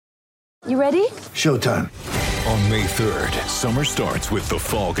You ready? Showtime. On May 3rd, summer starts with The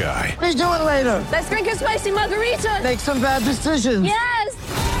Fall Guy. Let's do it later. Let's drink a spicy margarita. Make some bad decisions.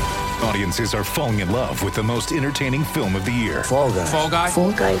 Yes! Audiences are falling in love with the most entertaining film of the year. Fall Guy. Fall Guy?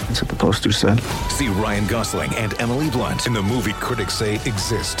 Fall Guy. That's what the poster said. See Ryan Gosling and Emily Blunt in the movie critics say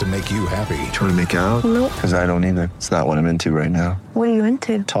exists to make you happy. Trying to make it out? Nope. Because I don't either. It's not what I'm into right now. What are you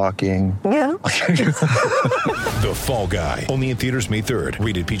into? Talking. Yeah. The Fall Guy. Only in theaters May 3rd.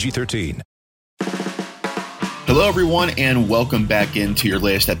 Rated PG-13. Hello, everyone, and welcome back into your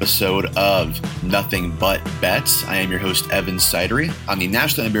latest episode of Nothing But Bets. I am your host, Evan Sidery. I'm the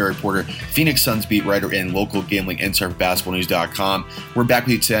national NBA reporter, Phoenix Suns beat writer, and local gambling insider for BasketballNews.com. We're back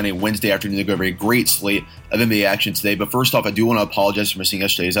with you today on a Wednesday afternoon to go over a great slate of NBA action today. But first off, I do want to apologize for missing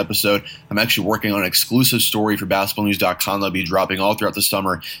yesterday's episode. I'm actually working on an exclusive story for BasketballNews.com that'll be dropping all throughout the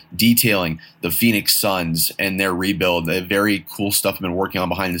summer, detailing the Phoenix Suns and their rebuild. Very cool stuff I've been working on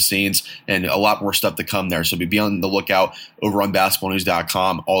behind the scenes, and a lot more stuff to come there. So be on the lookout over on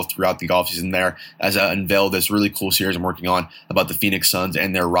BasketballNews.com all throughout the offseason there as I unveil this really cool series I'm working on about the Phoenix Suns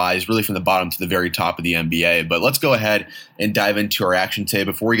and their rise, really from the bottom to the very top of the NBA. But let's go ahead and dive into our action today.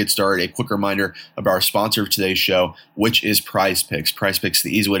 Before we get started, a quick reminder about our sponsor of today's show, which is Prize Picks. Prize Picks is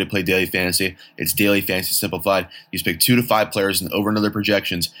the easy way to play daily fantasy. It's daily fantasy simplified. You just pick 2 to 5 players and over and under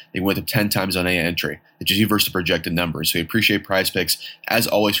projections. They win up 10 times on any entry. It's just you versus the projected numbers. So we appreciate Prize Picks, as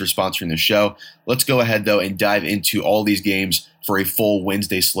always, for sponsoring the show. Let's go ahead, though, and dive into all these games for a full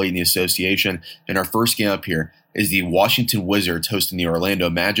Wednesday slate in the association. And our first game up here is the Washington Wizards hosting the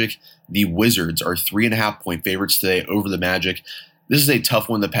Orlando Magic. The Wizards are 3.5-point favorites today over the Magic. This is a tough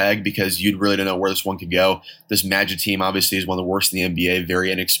one to peg because you really don't know where this one could go. This Magic team obviously is one of the worst in the NBA,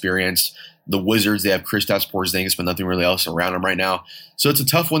 very inexperienced. The Wizards, they have Kristaps Porzingis, but nothing really else around them right now. So it's a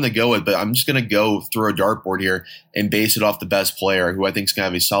tough one to go with, but I'm just going to go through a dartboard here and base it off the best player, who I think is going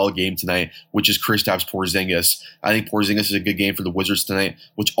to have a solid game tonight, which is Kristaps Porzingis. I think Porzingis is a good game for the Wizards tonight,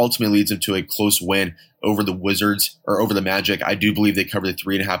 which ultimately leads them to a close win over the Wizards, or over the Magic. I do believe they cover the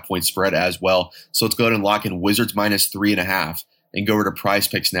 3.5-point spread as well. So let's go ahead and lock in Wizards minus 3.5. And go over to Prize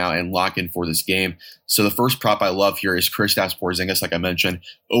Picks now and lock in for this game. So the first prop I love here is Kristaps Porzingis, like I mentioned,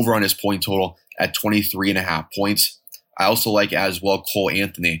 over on his point total at 23.5 points. I also like as well Cole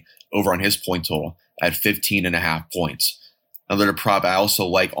Anthony over on his point total at 15.5 points. Another prop I also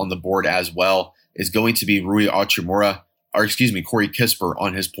like on the board as well is going to be Corey Kispert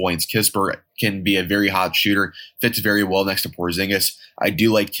on his points. Kispert can be a very hot shooter, fits very well next to Porzingis. I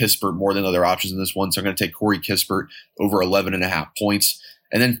do like Kispert more than other options in this one, so I'm going to take Corey Kispert over 11.5 points.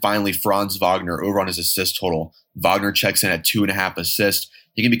 And then finally, Franz Wagner over on his assist total. Wagner checks in at 2.5 assists.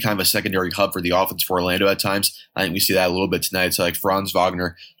 He can be kind of a secondary hub for the offense for Orlando at times. I think we see that a little bit tonight. So like Franz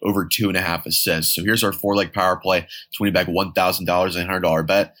Wagner over 2.5 assists. So here's our 4-leg power play. 20 back $1,000 and $100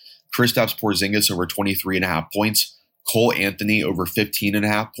 bet. Kristaps Porzingis over 23.5 points. Cole Anthony over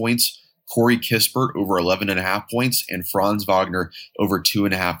 15.5 points. Corey Kispert over 11.5 points, and Franz Wagner over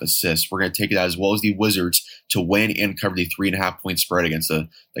 2.5 assists. We're going to take it as well as the Wizards to win and cover the 3.5-point spread against the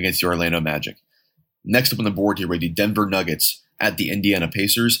Orlando Magic. Next up on the board here, we have the Denver Nuggets at the Indiana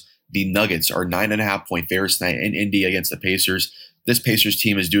Pacers. The Nuggets are 9.5-point favorites tonight in Indy against the Pacers. This Pacers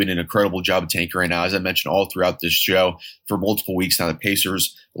team is doing an incredible job of tanking right now. As I mentioned all throughout this show for multiple weeks now, the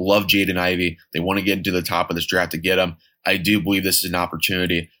Pacers love Jaden Ivey. They want to get into the top of this draft to get him. I do believe this is an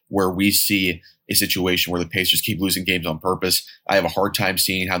opportunity where we see a situation where the Pacers keep losing games on purpose. I have a hard time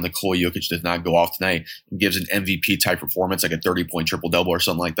seeing how Nikola Jokic does not go off tonight and gives an MVP-type performance, like a 30-point triple-double or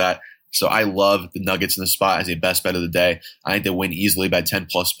something like that. So I love the Nuggets in the spot as a best bet of the day. I think they win easily by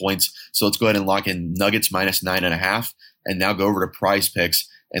 10-plus points. So let's go ahead and lock in Nuggets minus 9.5, and now go over to Prize Picks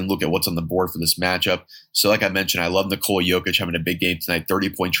and look at what's on the board for this matchup. So like I mentioned, I love Nikola Jokic having a big game tonight,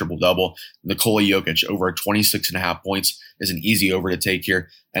 30-point triple-double. Nikola Jokic over 26.5 points is an easy over to take here.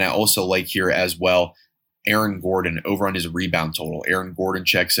 And I also like here as well Aaron Gordon over on his rebound total. Aaron Gordon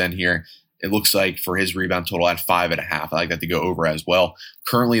checks in here. It looks like for his rebound total at 5.5. I like that to go over as well.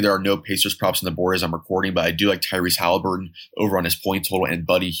 Currently, there are no Pacers props on the board as I'm recording, but I do like Tyrese Halliburton over on his point total and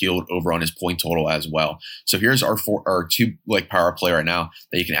Buddy Hield over on his point total as well. So here's our 2-leg power play right now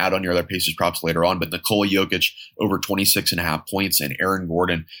that you can add on your other Pacers props later on. But Nikola Jokic over 26.5 points and Aaron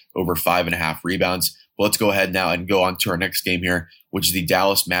Gordon over 5.5 rebounds. But let's go ahead now and go on to our next game here, which is the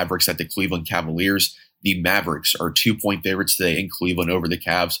Dallas Mavericks at the Cleveland Cavaliers. The Mavericks are 2-point favorites today in Cleveland over the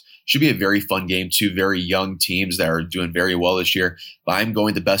Cavs. Should be a very fun game. Two very young teams that are doing very well this year. But I'm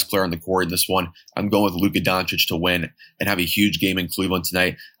going the best player on the court in this one. I'm going with Luka Doncic to win and have a huge game in Cleveland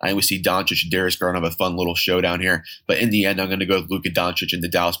tonight. I think we see Doncic and Darius Garland have a fun little showdown here. But in the end, I'm going to go with Luka Doncic and the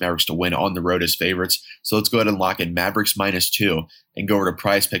Dallas Mavericks to win on the road as favorites. So let's go ahead and lock in Mavericks -2 and go over to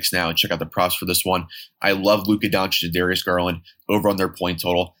Prize Picks now and check out the props for this one. I love Luka Doncic and Darius Garland over on their point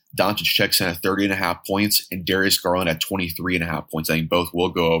total. Doncic checks in at 30.5 points and Darius Garland at 23.5 points. I think both will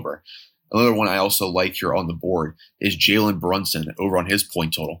go over. Another one I also like here on the board is Jalen Brunson over on his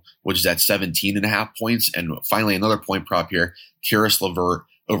point total, which is at 17.5 points. And finally, another point prop here, Karis LeVert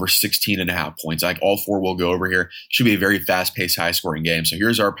over 16.5 points. I think all four will go over here. Should be a very fast-paced, high-scoring game. So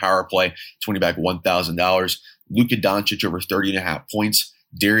here's our power play, 20 back $1,000. Luka Doncic over 30.5 points.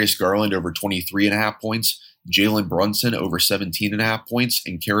 Darius Garland over 23.5 points. Jalen Brunson over 17.5 points,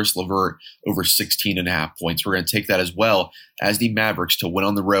 and Karis LeVert over 16.5 points. We're going to take that as well as the Mavericks to win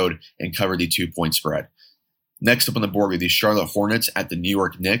on the road and cover the 2-point spread. Next up on the board, we have the Charlotte Hornets at the New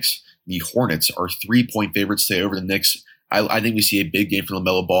York Knicks. The Hornets are 3-point favorites today over the Knicks. I think we see a big game from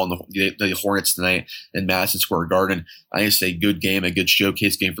LaMelo Ball and the Hornets tonight in Madison Square Garden. I think it's a good game, a good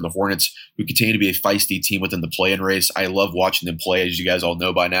showcase game for the Hornets, who continue to be a feisty team within the play-in race. I love watching them play, as you guys all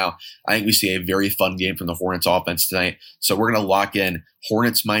know by now. I think we see a very fun game from the Hornets offense tonight. So we're going to lock in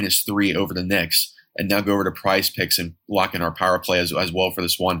Hornets -3 over the Knicks, and now go over to Prize Picks and lock in our power play as well for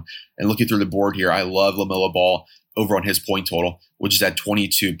this one. And looking through the board here, I love LaMelo Ball over on his point total, which is at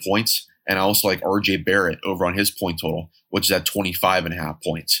 22 points. And I also like RJ Barrett over on his point total, which is at 25.5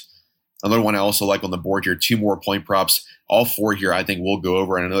 points. Another one I also like on the board here, 2 more point props. All 4 here I think will go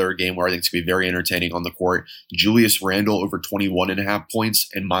over in another game where I think it's going to be very entertaining on the court. Julius Randle over 21.5 points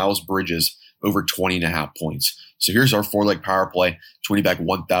and Miles Bridges over 20.5 points. So here's our 4-leg power play, 20 back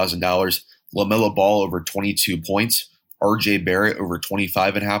 $1,000. LaMelo Ball over 22 points. RJ Barrett over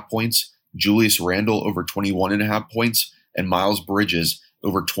 25.5 points. Julius Randle over 21.5 points. And Miles Bridges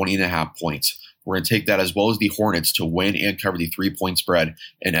over 20.5 points. We're going to take that as well as the Hornets to win and cover the 3-point spread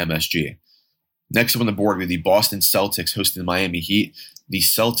in MSG. Next up on the board, we have the Boston Celtics hosting the Miami Heat. The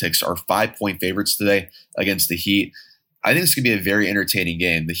Celtics are 5-point favorites today against the Heat. I think it's going to be a very entertaining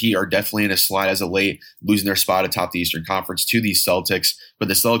game. The Heat are definitely in a slide as of late, losing their spot atop the Eastern Conference to the Celtics. But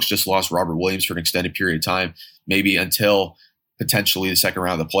the Celtics just lost Robert Williams for an extended period of time, maybe until potentially the second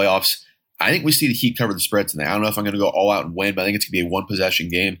round of the playoffs. I think we see the Heat cover the spread tonight. I don't know if I'm going to go all out and win, but I think it's going to be a one-possession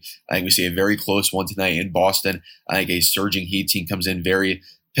game. I think we see a very close one tonight in Boston. I think a surging Heat team comes in very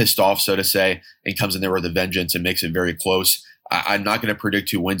pissed off, so to say, and comes in there with a vengeance and makes it very close. I'm not going to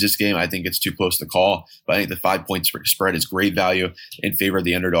predict who wins this game. I think it's too close to call, but I think the 5-point spread is great value in favor of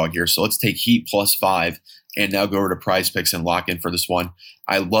the underdog here. So let's take Heat +5 and now go over to Prize Picks and lock in for this one.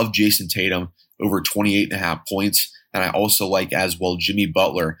 I love Jason Tatum over 28.5 points, and I also like as well Jimmy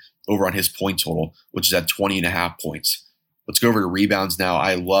Butler over on his point total, which is at 20.5 points. Let's go over to rebounds now.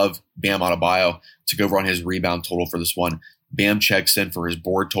 I love Bam Adebayo to go over on his rebound total for this one. Bam checks in for his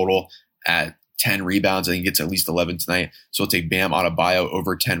board total at 10 rebounds. I think he gets at least 11 tonight. So I'll take Bam Adebayo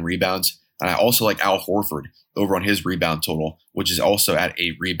over 10 rebounds. And I also like Al Horford over on his rebound total, which is also at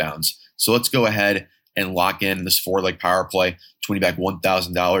 8 rebounds. So let's go ahead and lock in this 4-leg power play, 20 back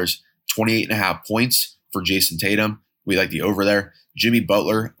 $1,000, 28.5 points for Jason Tatum. We like the over there. Jimmy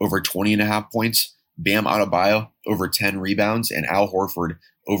Butler over 20.5 points, Bam Adebayo over 10 rebounds, and Al Horford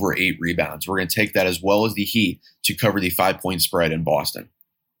over 8 rebounds. We're going to take that as well as the Heat to cover the 5-point spread in Boston.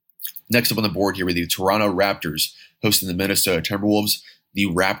 Next up on the board here, we have the Toronto Raptors hosting the Minnesota Timberwolves. The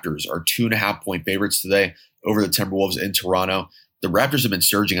Raptors are 2.5-point favorites today over the Timberwolves in Toronto. The Raptors have been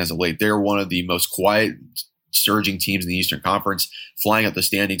surging as of late. They're one of the most quiet surging teams in the Eastern Conference, flying up the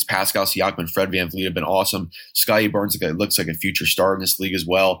standings. Pascal Siakam and Fred VanVleet have been awesome. Scotty Barnes looks like a future star in this league as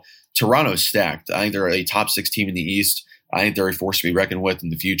well. Toronto's stacked. I think they're a top 6 team in the East. I think they're a force to be reckoned with in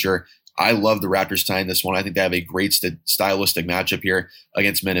the future. I love the Raptors tying this one. I think they have a great stylistic matchup here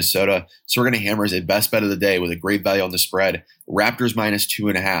against Minnesota. So we're going to hammer as a best bet of the day with a great value on the spread. Raptors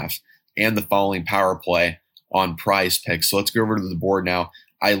 -2.5 and the following power play on Prize Picks. So let's go over to the board now.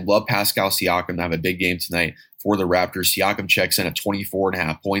 I love Pascal Siakam to have a big game tonight for the Raptors. Siakam checks in at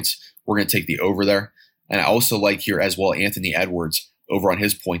 24.5 points. We're going to take the over there. And I also like here as well Anthony Edwards over on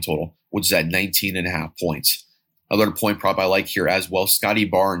his point total, which is at 19.5 points. Another point prop I like here as well, Scotty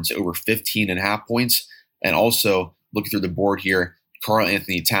Barnes over 15.5 points. And also looking through the board here, Karl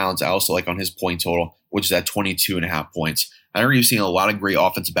Anthony Towns I also like on his point total, which is at 22.5 points. I know you've seen a lot of great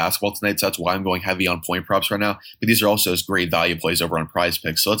offensive basketball tonight, so that's why I'm going heavy on point props right now. But these are also great value plays over on Prize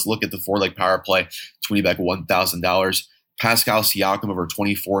Picks. So let's look at the 4-leg power play, 20 back $1,000. Pascal Siakam over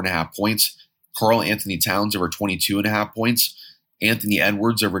 24.5 points. Karl Anthony Towns over 22.5 points, Anthony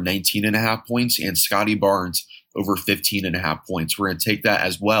Edwards over 19.5 points, and Scotty Barnes over 15.5 points. We're going to take that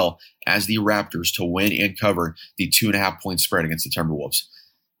as well as the Raptors to win and cover the 2.5 point spread against the Timberwolves.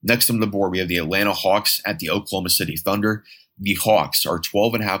 Next on the board, we have the Atlanta Hawks at the Oklahoma City Thunder. The Hawks are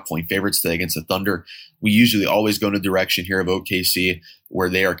 12.5 point favorites today against the Thunder. We usually always go in the direction here of OKC where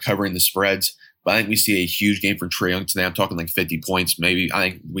they are covering the spreads. But I think we see a huge game from Trae Young today. I'm talking like 50 points, maybe.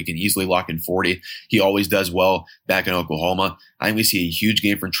 I think we can easily lock in 40. He always does well back in Oklahoma. I think we see a huge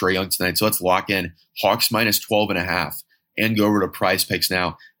game from Trae Young tonight. So let's lock in Hawks minus 12.5 and go over to Prize Picks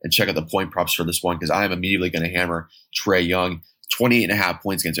now and check out the point props for this one because I am immediately going to hammer Trae Young. 28.5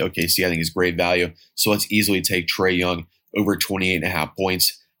 points against OKC I think is great value. So let's easily take Trae Young over 28.5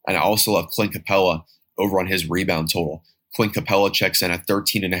 points. And I also love Clint Capella over on his rebound total. Clint Capella checks in at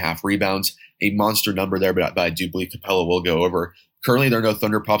 13.5 rebounds, a monster number there, but I do believe Capella will go over. Currently, there are no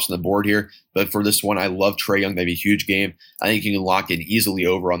Thunder props on the board here, but for this one, I love Trae Young. That'd be a huge game. I think you can lock in easily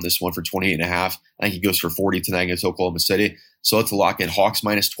over on this one for 28.5. I think he goes for 40 tonight against Oklahoma City. So let's lock in Hawks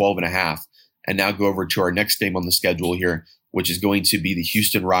minus 12.5. And now go over to our next game on the schedule here, which is going to be the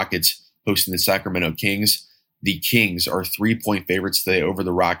Houston Rockets hosting the Sacramento Kings. The Kings are 3-point favorites today over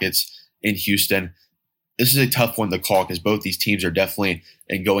the Rockets in Houston. This is a tough one to call because both these teams are definitely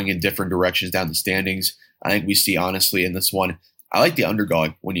going in different directions down the standings. I think we see, honestly, in this one, I like the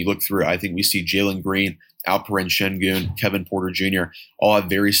underdog when you look through it. I think we see Jalen Green, Alperen Şengün, Kevin Porter Jr. all have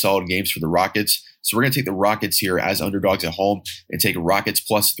very solid games for the Rockets. So we're going to take the Rockets here as underdogs at home and take Rockets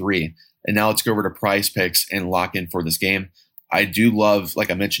plus 3. And now let's go over to Prize Picks and lock in for this game. I do love,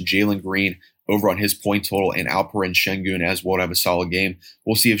 like I mentioned, Jalen Green over on his point total and Alperen Şengün as well to have a solid game.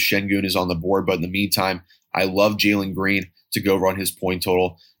 We'll see if Şengün is on the board, but in the meantime, I love Jalen Green to go over on his point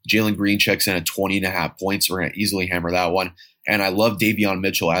total. Jalen Green checks in at 20.5 points. We're going to easily hammer that one. And I love Davion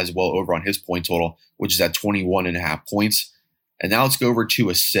Mitchell as well over on his point total, which is at 21.5 points. And now let's go over to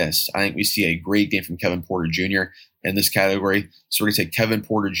assists. I think we see a great game from Kevin Porter Jr. in this category. So we're going to take Kevin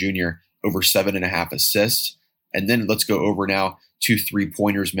Porter Jr. over 7.5 assists. And then let's go over now to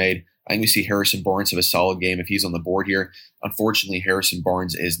 3-pointers made. I think we see Harrison Barnes have a solid game if he's on the board here. Unfortunately, Harrison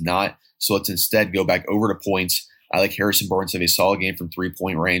Barnes is not. So let's instead go back over to points. I like Harrison Barnes to have a solid game from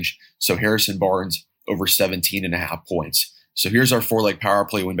 3-point range. So Harrison Barnes over 17.5 points. So here's our 4-leg power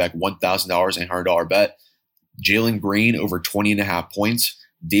play win back $1,000 and $100 bet. Jalen Green over 20.5 points.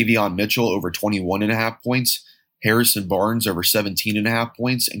 Davion Mitchell over 21.5 points. Harrison Barnes over 17.5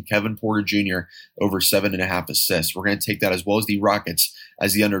 points, and Kevin Porter Jr. over 7.5 assists. We're going to take that as well as the Rockets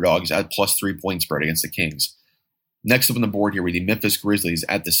as the underdogs at plus 3-point spread against the Kings. Next up on the board here, we have the Memphis Grizzlies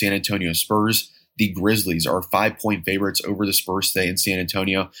at the San Antonio Spurs. The Grizzlies are 5-point favorites over the Spurs today in San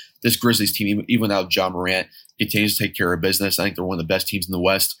Antonio. This Grizzlies team, even without Ja Morant, continues to take care of business. I think they're one of the best teams in the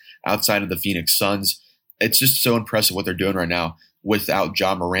West outside of the Phoenix Suns. It's just so impressive what they're doing right now without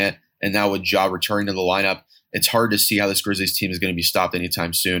Ja Morant, and now with Ja returning to the lineup. It's hard to see how this Grizzlies team is going to be stopped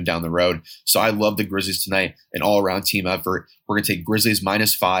anytime soon down the road. So I love the Grizzlies tonight, an all-around team effort. We're going to take Grizzlies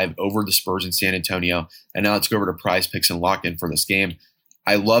minus 5 over the Spurs in San Antonio. And now let's go over to Prize Picks and lock in for this game.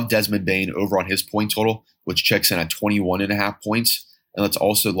 I love Desmond Bane over on his point total, which checks in at 21.5 points. And let's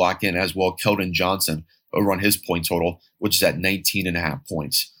also lock in as well Keldon Johnson over on his point total, which is at 19.5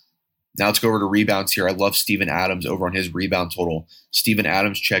 points. Now let's go over to rebounds here. I love Steven Adams over on his rebound total. Steven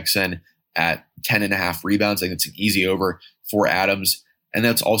Adams checks in at 10.5 rebounds. I think it's an easy over for Adams. And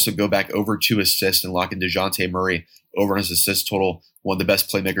let's also go back over to assists and lock in DeJounte Murray over on his assist total, one of the best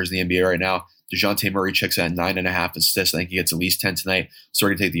playmakers in the NBA right now. DeJounte Murray checks in at 9.5 assists. I think he gets at least 10 tonight. So we're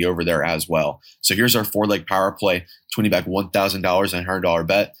going to take the over there as well. So here's our 4-leg power play, 20 back $1,000 and $100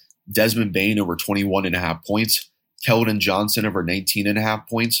 bet. Desmond Bane over 21.5 points. Keldon Johnson over 19.5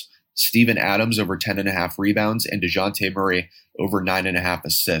 points. Steven Adams over 10.5 rebounds, and DeJounte Murray over 9.5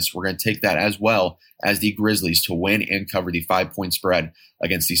 assists. We're going to take that as well as the Grizzlies to win and cover the 5-point spread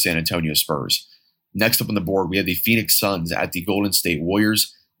against the San Antonio Spurs. Next up on the board, we have the Phoenix Suns at the Golden State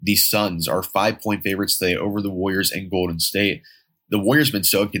Warriors. The Suns are 5-point favorites today over the Warriors and Golden State. The Warriors have been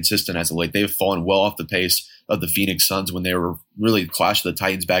so inconsistent as of late. They have fallen well off the pace of the Phoenix Suns when they were really clashed with the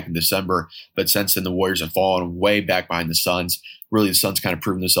Titans back in December. But since then, the Warriors have fallen way back behind the Suns. Really, the Suns kind of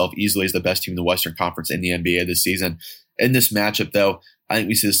proven themselves easily as the best team in the Western Conference in the NBA this season. In this matchup, though, I think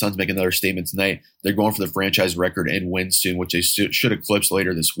we see the Suns make another statement tonight. They're going for the franchise record and win soon, which they should eclipse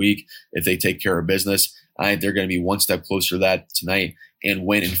later this week if they take care of business. I think they're going to be one step closer to that tonight and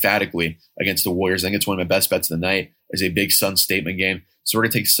win emphatically against the Warriors. I think it's one of my best bets of the night as a big Suns statement game. So we're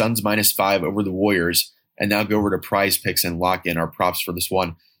going to take Suns minus 5 over the Warriors and now go over to Prize Picks and lock in our props for this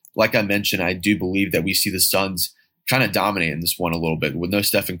one. Like I mentioned, I do believe that we see the Suns kind of dominate in this one a little bit. With no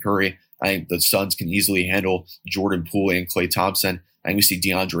Stephen Curry, I think the Suns can easily handle Jordan Poole and Klay Thompson. I think we see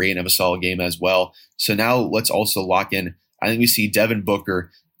DeAndre Ayton have a solid game as well. So now let's also lock in. I think we see Devin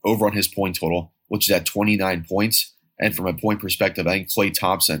Booker over on his point total, which is at 29 points. And from a point perspective, I think Klay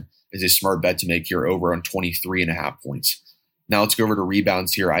Thompson is a smart bet to make here over on 23.5 points. Now let's go over to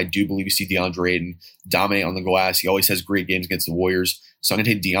rebounds here. I do believe we see DeAndre Ayton dominate on the glass. He always has great games against the Warriors. So I'm going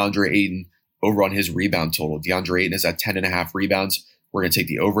to take DeAndre Ayton over on his rebound total. DeAndre Ayton is at 10.5 rebounds. We're going to take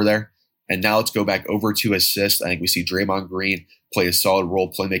the over there. And now let's go back over to assists. I think we see Draymond Green play a solid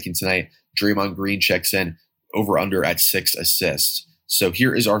role playmaking tonight. Draymond Green checks in over under at 6 assists. So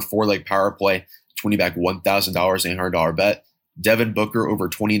here is our 4-leg power play. 20 back $1,000, $800 bet. Devin Booker over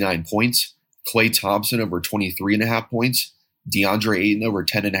 29 points. Klay Thompson over 23.5 points. DeAndre Ayton over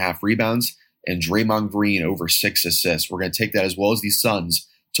 10.5 rebounds. And Draymond Green over 6 assists. We're going to take that as well as the Suns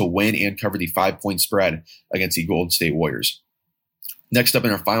to win and cover the 5-point spread against the Golden State Warriors. Next up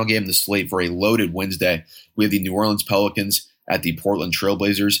in our final game of the slate for a loaded Wednesday, we have the New Orleans Pelicans at the Portland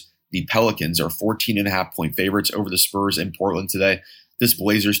Trailblazers. The Pelicans are 14.5-point favorites over the Spurs in Portland today. This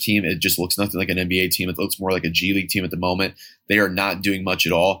Blazers team, it just looks nothing like an NBA team. It looks more like a G League team at the moment. They are not doing much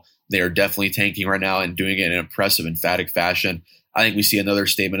at all. They are definitely tanking right now and doing it in an impressive, emphatic fashion. I think we see another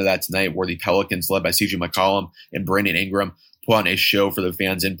statement of that tonight where the Pelicans, led by CJ McCollum and Brandon Ingram, put on a show for the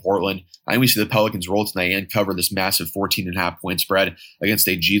fans in Portland. I think we see the Pelicans roll tonight and cover this massive 14.5-point spread against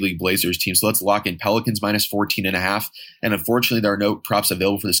a G League Blazers team. So let's lock in Pelicans minus 14.5. And unfortunately, there are no props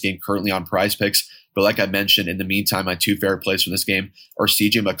available for this game currently on Prize Picks. But like I mentioned, in the meantime, my 2 favorite plays from this game are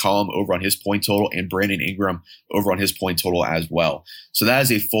CJ McCollum over on his point total and Brandon Ingram over on his point total as well. So that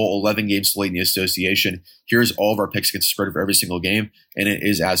is a full 11-game slate in the association. Here's all of our picks against the spread for every single game, and it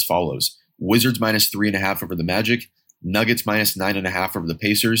is as follows. Wizards minus 3.5 over the Magic. Nuggets minus 9.5 over the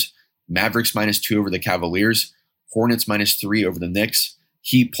Pacers. Mavericks minus 2 over the Cavaliers. Hornets minus 3 over the Knicks.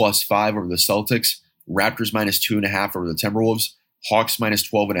 Heat plus 5 over the Celtics. Raptors minus 2.5 over the Timberwolves. Hawks minus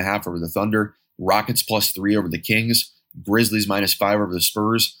 12.5 over the Thunder. Rockets plus 3 over the Kings. Grizzlies minus 5 over the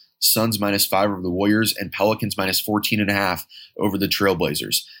Spurs. Suns minus 5 over the Warriors. And Pelicans minus 14.5 over the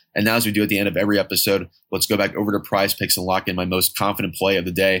Trailblazers. And now, as we do at the end of every episode, let's go back over to Prize Picks and lock in my most confident play of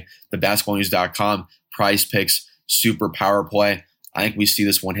the day, the basketballnews.com Prize Picks Super Power Play. I think we see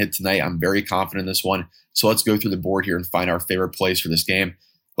this one hit tonight. I'm very confident in this one. So let's go through the board here and find our favorite plays for this game.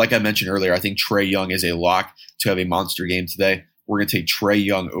 Like I mentioned earlier, I think Trae Young is a lock to have a monster game today. We're going to take Trae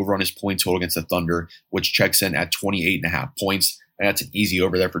Young over on his point total against the Thunder, which checks in at 28.5 points. And that's an easy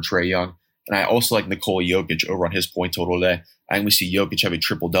over there for Trae Young. And I also like Nikola Jokic over on his point total today. I think we see Jokic have a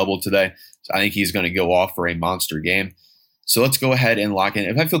triple-double today. So I think he's going to go off for a monster game. So let's go ahead and lock in.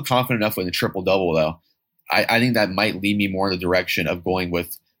 If I feel confident enough with a triple-double, though, I think that might lead me more in the direction of going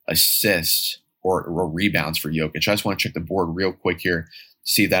with assists or rebounds for Jokic. I just want to check the board real quick here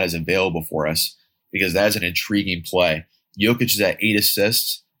to see if that is available for us, because that is an intriguing play. Jokic is at 8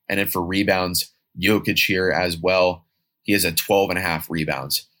 assists, and then for rebounds, Jokic here as well. He has at 12.5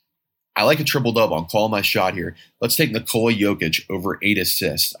 rebounds. I like a triple-double. I'm calling my shot here. Let's take Nikola Jokic over 8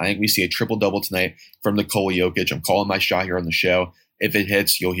 assists. I think we see a triple-double tonight from Nikola Jokic. I'm calling my shot here on the show. If it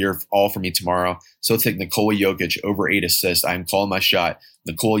hits, you'll hear all from me tomorrow. So let's take Nikola Jokic over 8 assists. I'm calling my shot.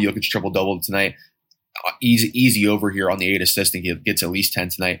 Nikola Jokic triple-double tonight. Easy over here on the 8 assists. He gets at least 10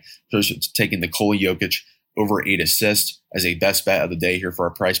 tonight. So just taking Nikola Jokic over 8 assists as a best bet of the day here for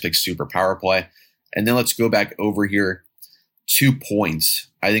our Prize Picks Super Power Play. And then let's go back over here. 2 points.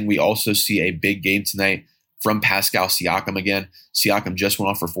 I think we also see a big game tonight from Pascal Siakam again. Siakam just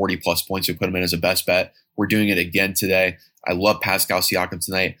went off for 40-plus points. We put him in as a best bet. We're doing it again today. I love Pascal Siakam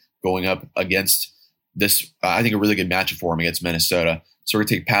tonight going up against this, I think, a really good matchup for him against Minnesota. So we're going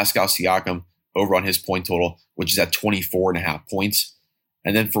to take Pascal Siakam over on his point total, which is at 24.5 points.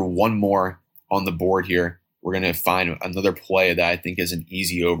 And then for one more on the board here, we're going to find another play that I think is an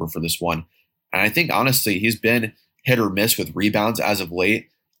easy over for this one. And I think, honestly, he's been hit or miss with rebounds as of late.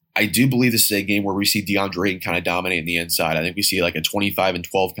 I do believe this is a game where we see DeAndre Ayton kind of dominating the inside. I think we see like a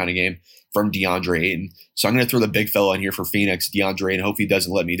 25-12 kind of game from DeAndre Ayton. So I'm going to throw the big fella in here for Phoenix, DeAndre Ayton. Hope he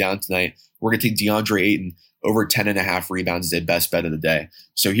doesn't let me down tonight. We're going to take DeAndre Ayton over 10.5 rebounds as a best bet of the day.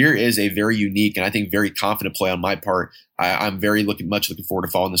 So here is a very unique and I think very confident play on my part. I'm very much looking forward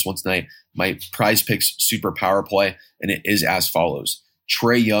to following this one tonight. My Prize Picks Super Power Play, and it is as follows.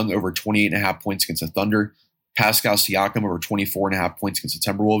 Trae Young over 28.5 points against the Thunder. Pascal Siakam over 24.5 points against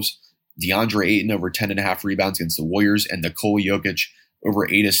the Timberwolves. DeAndre Ayton over 10.5 rebounds against the Warriors. And Nikola Jokic over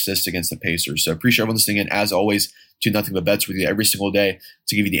 8 assists against the Pacers. So appreciate everyone listening in. As always, do nothing but bets with you every single day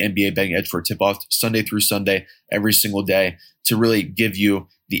to give you the NBA betting edge for a tip-off Sunday through Sunday, every single day, to really give you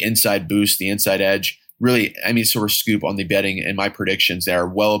the inside boost, the inside edge really, sort of scoop on the betting and my predictions. They are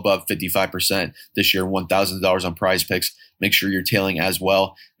well above 55% this year, $1,000 on Prize Picks. Make sure you're tailing as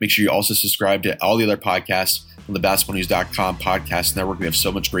well. Make sure you also subscribe to all the other podcasts on the basketballnews.com podcast network. We have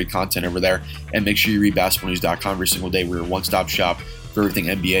so much great content over there. And make sure you read basketballnews.com every single day. We're your one-stop shop for everything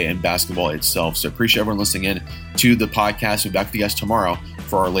NBA and basketball itself. So appreciate everyone listening in to the podcast. We'll be back with you guys tomorrow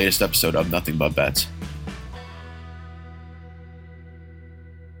for our latest episode of Nothing But Bets.